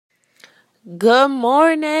Good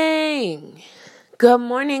morning. Good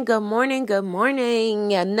morning, good morning, good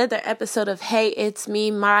morning. Another episode of Hey, It's Me,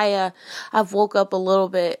 Maya. I've woke up a little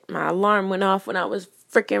bit. My alarm went off when I was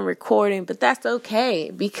freaking recording, but that's okay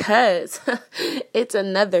because it's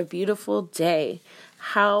another beautiful day.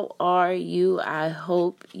 How are you? I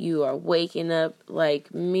hope you are waking up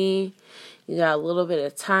like me. You got a little bit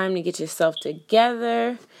of time to get yourself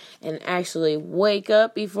together and actually wake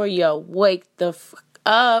up before you wake the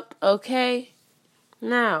up, okay?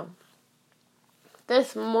 Now,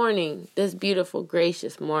 this morning, this beautiful,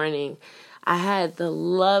 gracious morning, I had the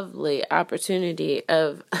lovely opportunity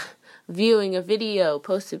of viewing a video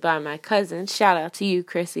posted by my cousin. Shout out to you,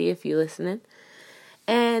 Chrissy, if you're listening.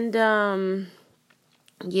 And,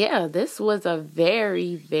 this was a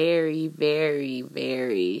very, very, very,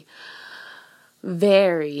 very,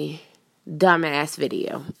 very dumbass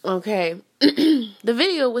video. Okay. The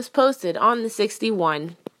video was posted on the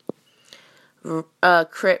 61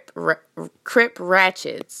 Crip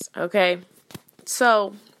Ratchets, okay?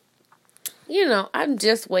 So, I'm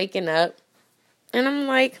just waking up, and I'm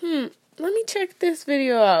like, let me check this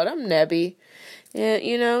video out. I'm Nebby,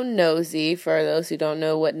 nosy, for those who don't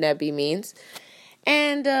know what Nebby means.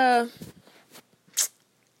 And,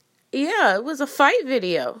 it was a fight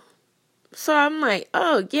video. So I'm like,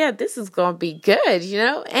 oh, yeah, this is going to be good,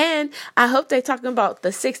 And I hope they're talking about the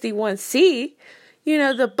 61C,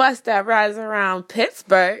 the bus that rides around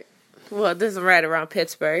Pittsburgh. Well, it doesn't ride around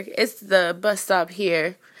Pittsburgh. It's the bus stop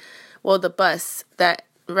here. Well, the bus that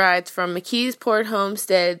rides from McKeesport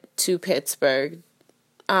Homestead to Pittsburgh.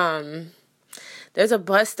 There's a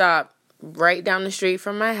bus stop right down the street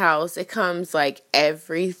from my house. It comes like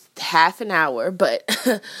every half an hour, but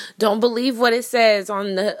don't believe what it says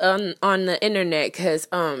on the internet, because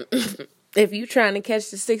if you're trying to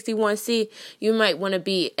catch the 61C, you might want to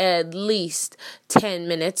be at least 10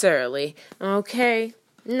 minutes early. Okay?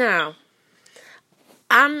 Now,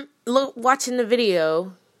 I'm watching the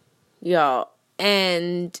video, y'all,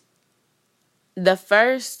 and the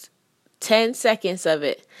first 10 seconds of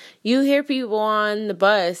it, you hear people on the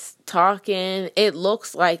bus talking. It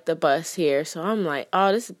looks like the bus here. So I'm like,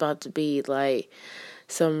 oh, this is about to be like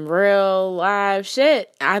some real live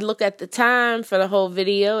shit. I look at the time for the whole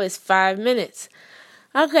video. It's 5 minutes.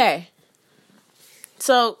 Okay.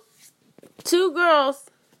 So 2 girls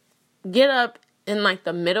get up in like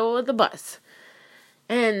the middle of the bus.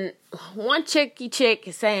 And one chick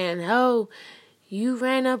is saying, oh, you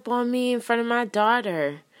ran up on me in front of my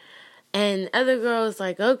daughter. And other girls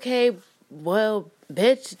like, okay, well,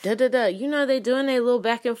 bitch, da-da-da. They doing their little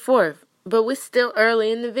back and forth. But we're still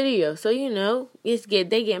early in the video. So, they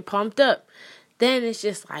getting pumped up. Then it's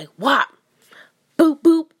just like, whop, boop,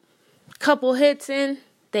 boop. Couple hits in,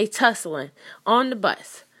 they tussling on the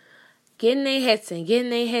bus. Getting their hits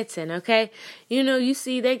in, okay? You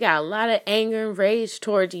see they got a lot of anger and rage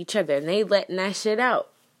towards each other. And they letting that shit out.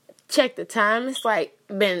 Check the time. It's like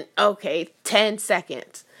been, 10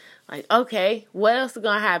 seconds. Like, okay, what else is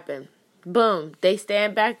going to happen? Boom. They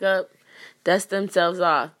stand back up, dust themselves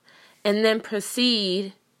off, and then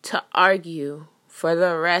proceed to argue for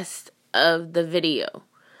the rest of the video.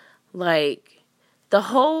 Like, the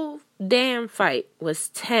whole damn fight was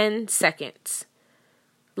 10 seconds.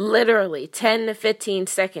 Literally, 10 to 15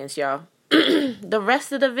 seconds, y'all. The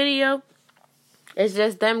rest of the video is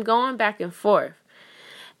just them going back and forth.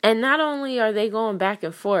 And not only are they going back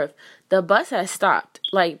and forth, the bus has stopped.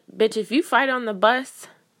 Like, bitch, if you fight on the bus,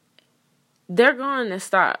 they're going to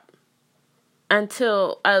stop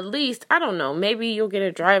until at least, I don't know, maybe you'll get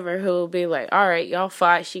a driver who will be like, all right, y'all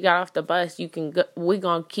fought, she got off the bus, you can go, we're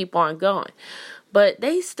going to keep on going. But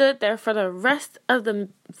they stood there for the rest of the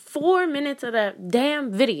 4 minutes of that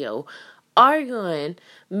damn video, arguing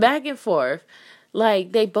back and forth,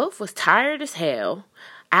 like they both was tired as hell,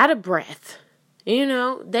 out of breath.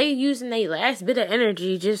 They using their last bit of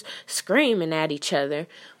energy just screaming at each other.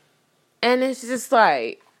 And it's just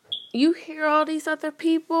like, you hear all these other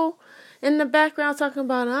people in the background talking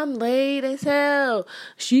about, I'm late as hell.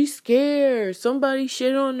 She's scared. Somebody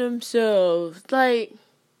shit on themselves. Like,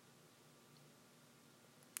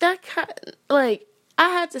 I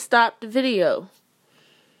had to stop the video.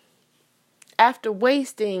 After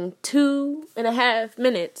wasting 2.5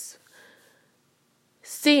 minutes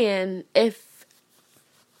seeing if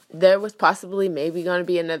there was possibly maybe going to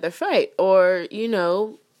be another fight, or,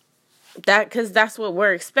 that, because that's what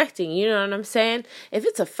we're expecting, you know what I'm saying? If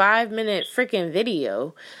it's a 5-minute freaking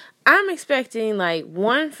video, I'm expecting like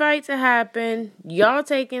one fight to happen, y'all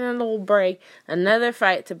taking a little break, another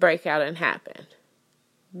fight to break out and happen.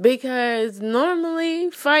 Because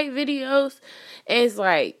normally fight videos is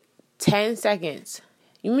like 10 seconds.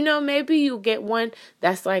 You know, maybe you get one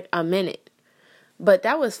that's like a minute. But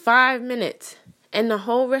that was 5 minutes. And the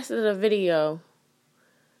whole rest of the video,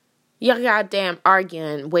 y'all goddamn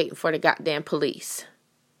arguing, waiting for the goddamn police.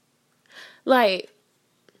 Like,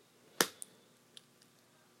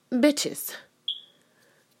 bitches.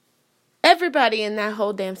 Everybody in that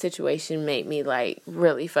whole damn situation made me, like,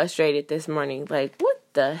 really frustrated this morning. Like, what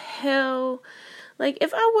the hell? Like,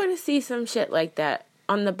 if I were to see some shit like that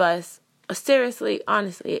on the bus, seriously,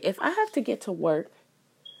 honestly, if I have to get to work,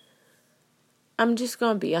 I'm just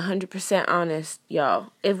going to be 100% honest,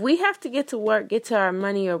 y'all. If we have to get to work, get to our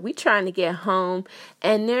money, or we trying to get home,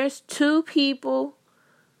 and there's two people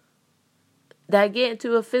that get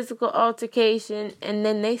into a physical altercation, and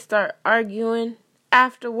then they start arguing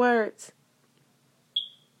afterwards,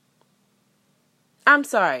 I'm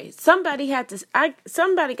sorry. Somebody got to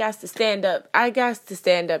stand up. I got to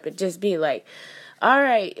stand up and just be like, all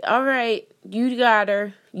right, you got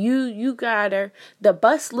her. You got her. The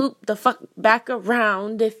bus loop the fuck back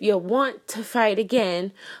around if you want to fight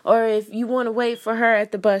again, or if you want to wait for her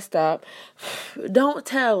at the bus stop. Don't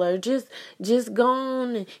tell her. Just go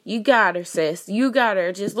on. You got her, sis. You got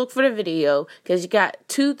her. Just look for the video, because you got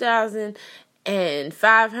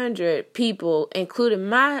 2,500 people, including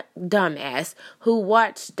my dumbass, who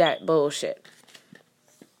watched that bullshit.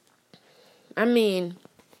 I mean,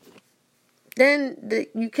 then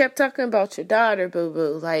you kept talking about your daughter,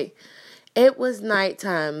 boo-boo. Like, it was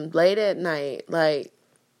nighttime, late at night. Like,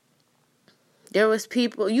 there was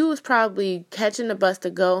people, you was probably catching the bus to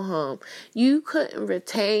go home. You couldn't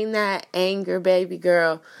retain that anger, baby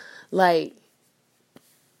girl. Like,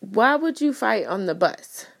 why would you fight on the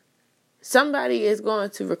bus? Somebody is going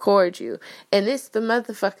to record you, and it's the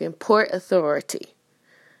motherfucking Port Authority.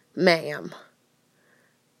 Ma'am.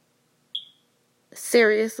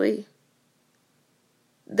 Seriously?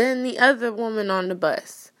 Then the other woman on the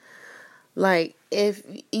bus. Like, if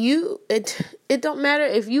you, it don't matter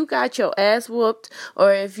if you got your ass whooped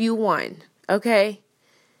or if you won, okay?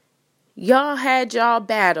 Y'all had y'all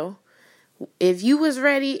battle. If you was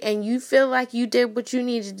ready and you feel like you did what you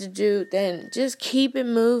needed to do, then just keep it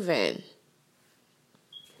moving.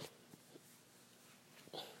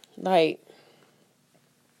 Like,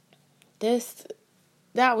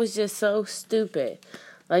 that was just so stupid.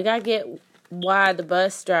 Like, I get why the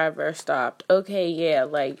bus driver stopped. Okay, yeah,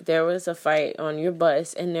 like, there was a fight on your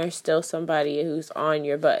bus, and there's still somebody who's on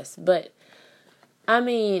your bus. But, I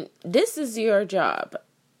mean, this is your job.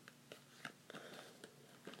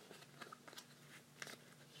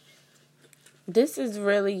 This is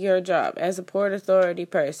really your job as a Port Authority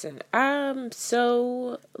person. I'm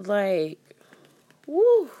so, like,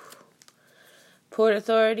 woo. Port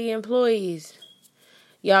Authority employees,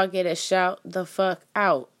 y'all get to shout the fuck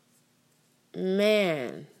out.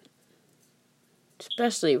 Man.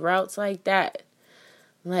 Especially routes like that.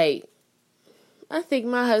 Like, I think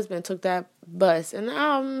my husband took that bus, and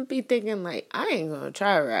I'll be thinking, like, I ain't gonna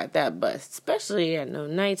try to ride that bus, especially at no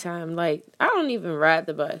nighttime. Like, I don't even ride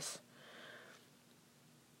the bus.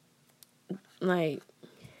 Like,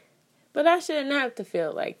 but I shouldn't have to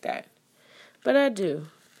feel like that. But I do.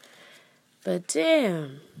 But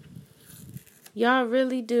damn, y'all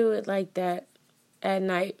really do it like that at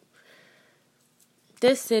night.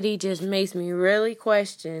 This city just makes me really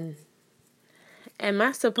question, am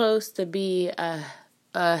I supposed to be a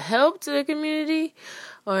help to the community,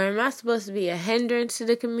 or am I supposed to be a hindrance to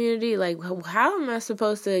the community? Like, how am I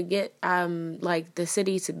supposed to get like the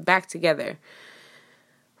city back together?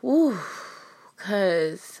 Ooh,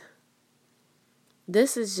 'cause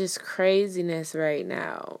this is just craziness right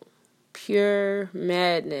now. Pure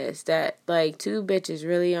madness that, like, two bitches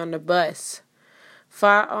really on the bus,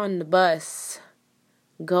 fought on the bus,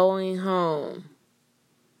 going home.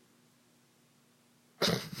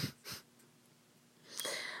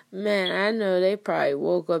 Man, I know they probably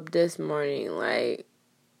woke up this morning like,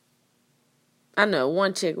 I know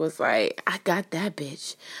one chick was like, I got that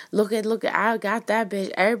bitch. Look at, I got that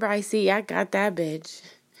bitch. Everybody see, I got that bitch.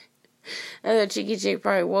 Other cheeky chick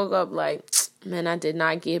probably woke up like, man, I did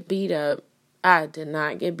not get beat up.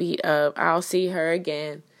 I'll see her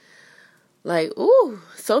again. Like, ooh,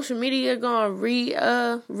 social media gonna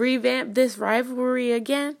revamp this rivalry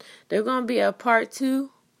again. They're gonna be a part 2.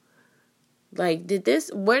 Like,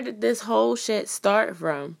 where did this whole shit start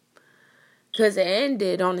from? 'Cause it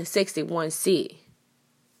ended on the 61C.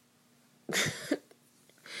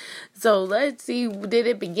 So let's see, did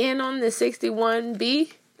it begin on the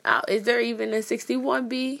 61B? Is there even a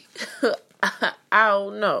 61B? I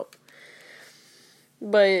don't know.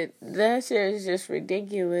 But that shit is just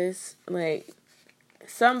ridiculous. Like,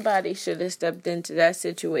 somebody should have stepped into that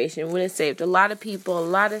situation. Would have saved a lot of people a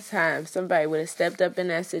lot of time. Somebody would have stepped up in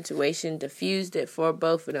that situation, diffused it for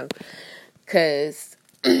both of them. Because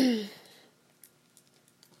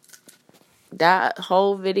that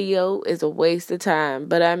whole video is a waste of time.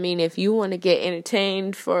 But I mean, if you want to get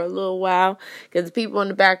entertained for a little while, because the people in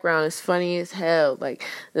the background is funny as hell. Like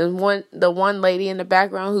the one lady in the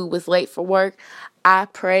background who was late for work. I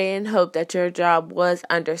pray and hope that your job was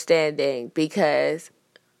understanding, because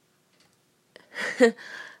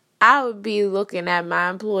I would be looking at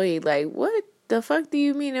my employee like, what the fuck do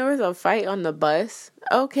you mean there was a fight on the bus?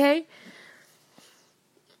 Okay.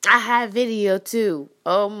 I have video too.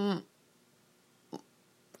 Okay,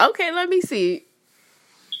 let me see.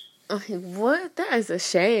 What? That is a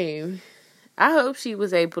shame. I hope she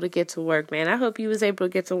was able to get to work, man. I hope you was able to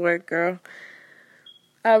get to work, girl.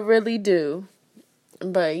 I really do.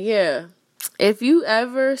 But yeah, if you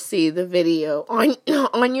ever see the video on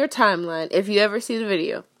your timeline, if you ever see the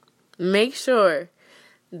video, make sure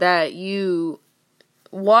that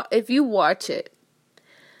if you watch it,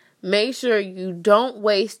 make sure you don't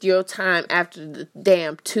waste your time after the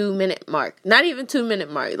damn 2-minute mark. Not even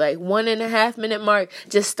 2-minute mark, like 1.5 minute mark.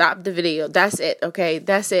 Just stop the video. That's it, okay?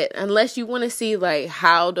 That's it. Unless you want to see like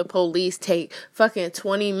how the police take fucking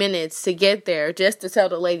 20 minutes to get there just to tell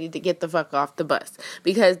the lady to get the fuck off the bus.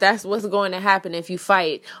 Because that's what's going to happen if you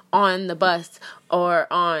fight on the bus or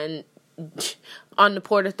on the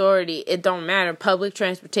Port Authority. It don't matter. Public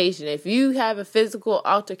transportation. If you have a physical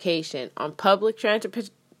altercation on public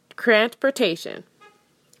transportation,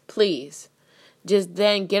 please just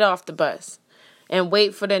then get off the bus and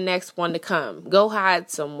wait for the next one to come. Go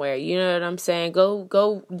hide somewhere. You know what I'm saying?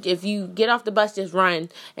 Go. If you get off the bus, just run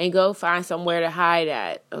and go find somewhere to hide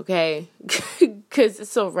at. Okay? Because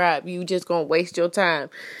it's a wrap. You just gonna waste your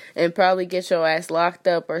time and probably get your ass locked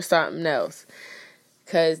up or something else.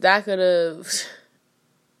 Because that could have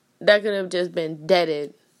just been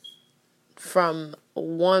deaded from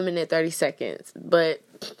 1 minute 30 seconds. But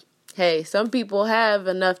hey, some people have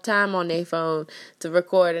enough time on their phone to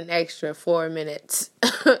record an extra 4 minutes.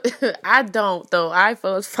 I don't, though.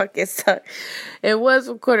 iPhones fucking suck. It was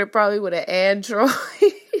recorded probably with an Android.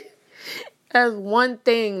 That's one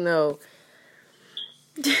thing, though.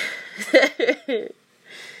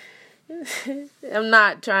 I'm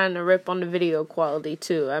not trying to rip on the video quality,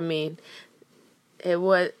 too. I mean, it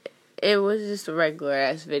was just a regular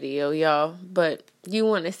ass video, y'all. But you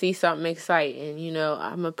want to see something exciting, you know,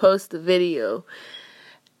 I'm going to post the video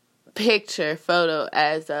photo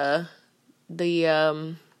as the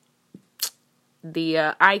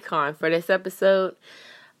icon for this episode.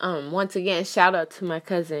 Once again, shout out to my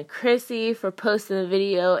cousin Chrissy for posting the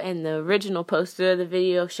video, and the original poster of the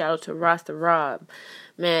video. Shout out to Rasta Rob.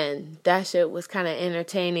 Man, that shit was kind of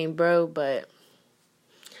entertaining, bro, but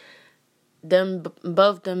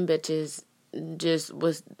both them bitches just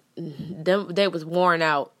was they was worn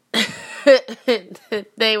out.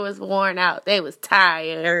 They was worn out. They was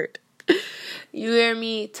tired. You hear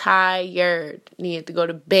me? Tired. Needed to go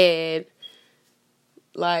to bed.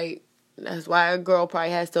 Like, that's why a girl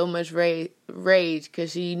probably had so much rage,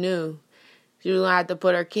 because she knew she was gonna have to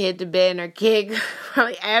put her kid to bed, and her kid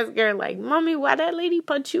probably ask her like, "Mommy, why that lady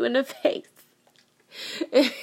punch you in the face?"